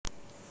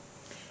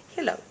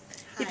Hello.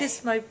 Hi. It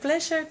is my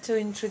pleasure to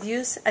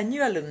introduce a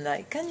new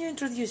alumni. Can you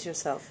introduce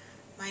yourself?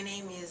 My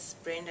name is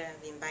Brenda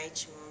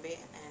Chimombe,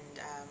 and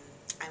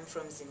I'm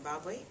from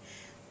Zimbabwe.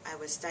 I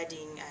was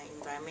studying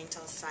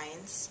environmental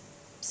science,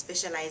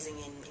 specializing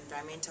in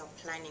environmental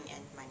planning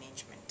and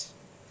management.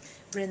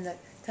 Brenda,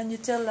 can you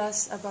tell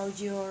us about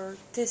your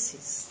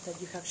thesis that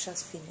you have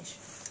just finished?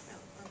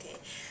 Oh, okay.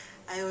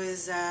 I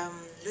was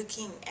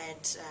looking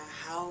at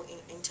how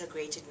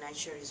integrated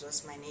natural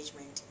resource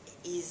management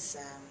is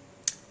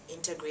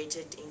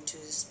integrated into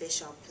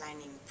spatial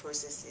planning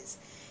processes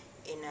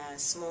in a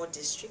small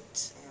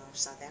district of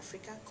South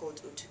Africa called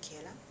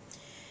Utukela.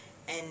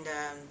 And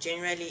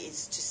generally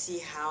it's to see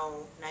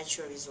how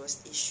natural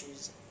resource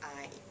issues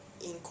are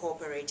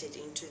incorporated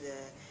into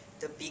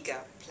the bigger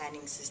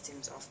planning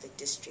systems of the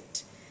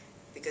district,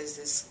 because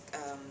this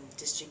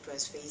district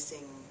was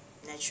facing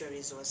natural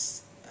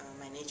resource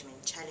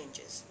management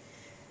challenges.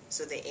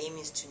 So the aim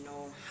is to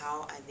know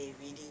how are they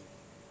really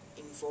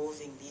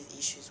involving these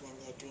issues when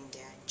they're doing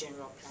their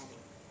general planning.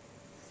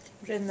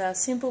 Brenda,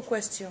 simple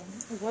question.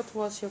 What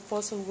was your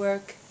postdoc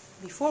work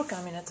before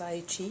coming at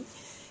IHE?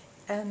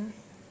 And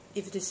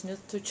if it is not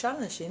too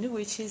challenging,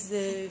 which is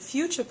the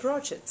future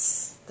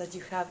projects that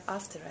you have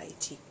after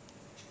IHE?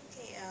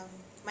 Okay,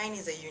 mine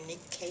is a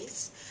unique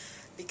case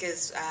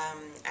because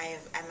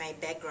my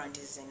background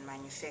is in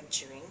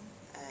manufacturing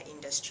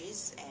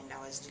industries, and I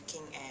was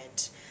looking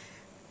at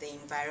the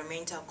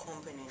environmental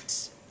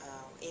component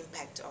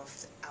impact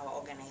of our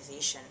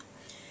organization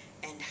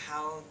and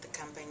how the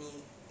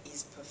company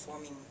is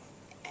performing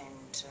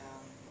and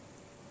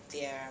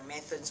their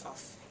methods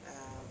of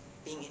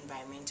being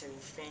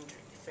environmentally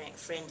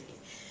friendly.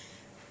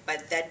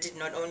 But that did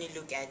not only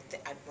look at the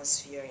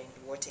atmosphere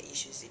and water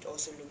issues, it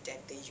also looked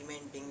at the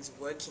human beings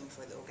working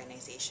for the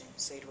organization.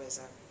 So it was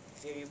a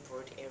very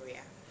broad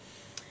area.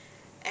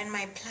 And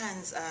my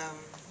plans,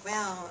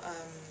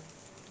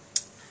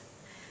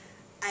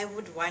 I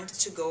would want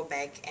to go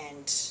back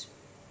and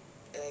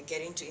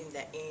get into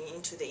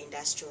the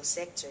industrial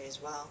sector as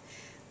well.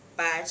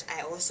 But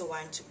I also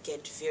want to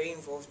get very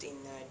involved in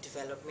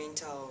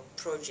developmental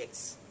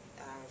projects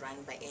run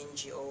by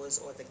NGOs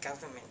or the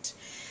government,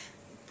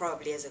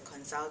 probably as a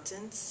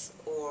consultant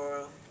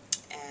or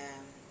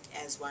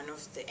as one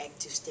of the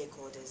active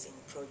stakeholders in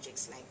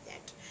projects like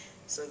that.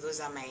 So those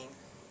are my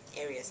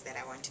areas that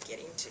I want to get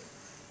into.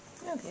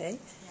 Okay.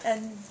 Yeah.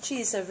 And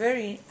she is a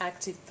very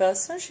active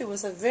person. She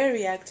was a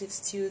very active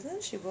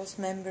student. She was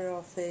member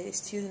of the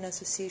Student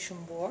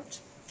Association Board.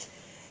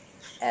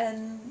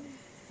 And,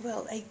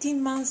 well,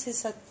 18 months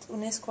is at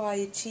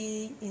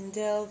UNESCO-IHE in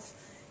Delft.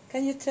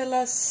 Can you tell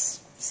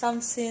us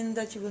something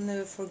that you will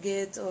never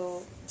forget,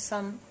 or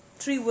some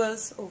 3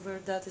 words over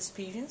that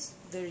experience?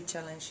 Very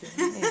challenging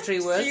in 3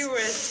 words. 3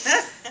 words.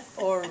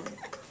 Or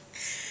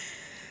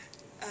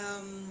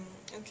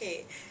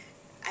okay,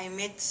 I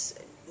met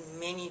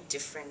many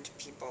different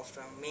people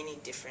from many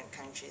different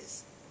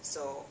countries.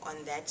 So on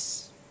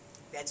that's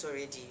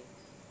already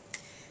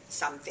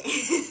something.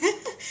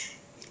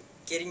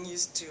 Getting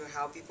used to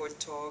how people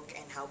talk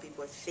and how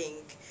people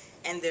think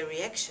and the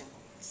reaction.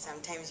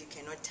 Sometimes you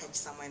cannot touch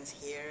someone's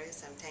hair,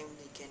 sometimes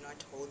you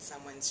cannot hold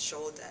someone's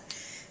shoulder.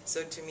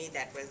 So to me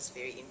that was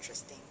very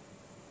interesting.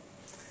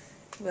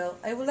 well,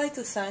 I would like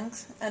to thank,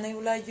 and I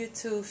would like you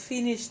to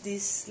finish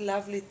this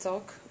lovely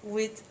talk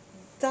with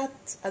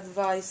that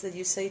advice that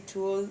you say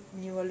to all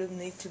new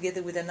alumni,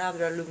 together with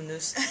another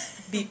alumnus,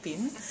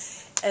 Bipin.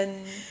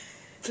 And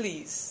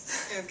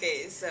please.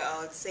 Okay, so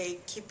I'll say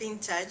keep in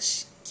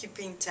touch,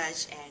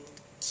 and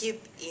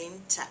keep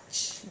in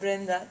touch.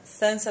 Brenda,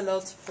 thanks a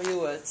lot for your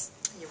words.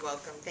 You're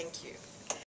welcome. Thank you.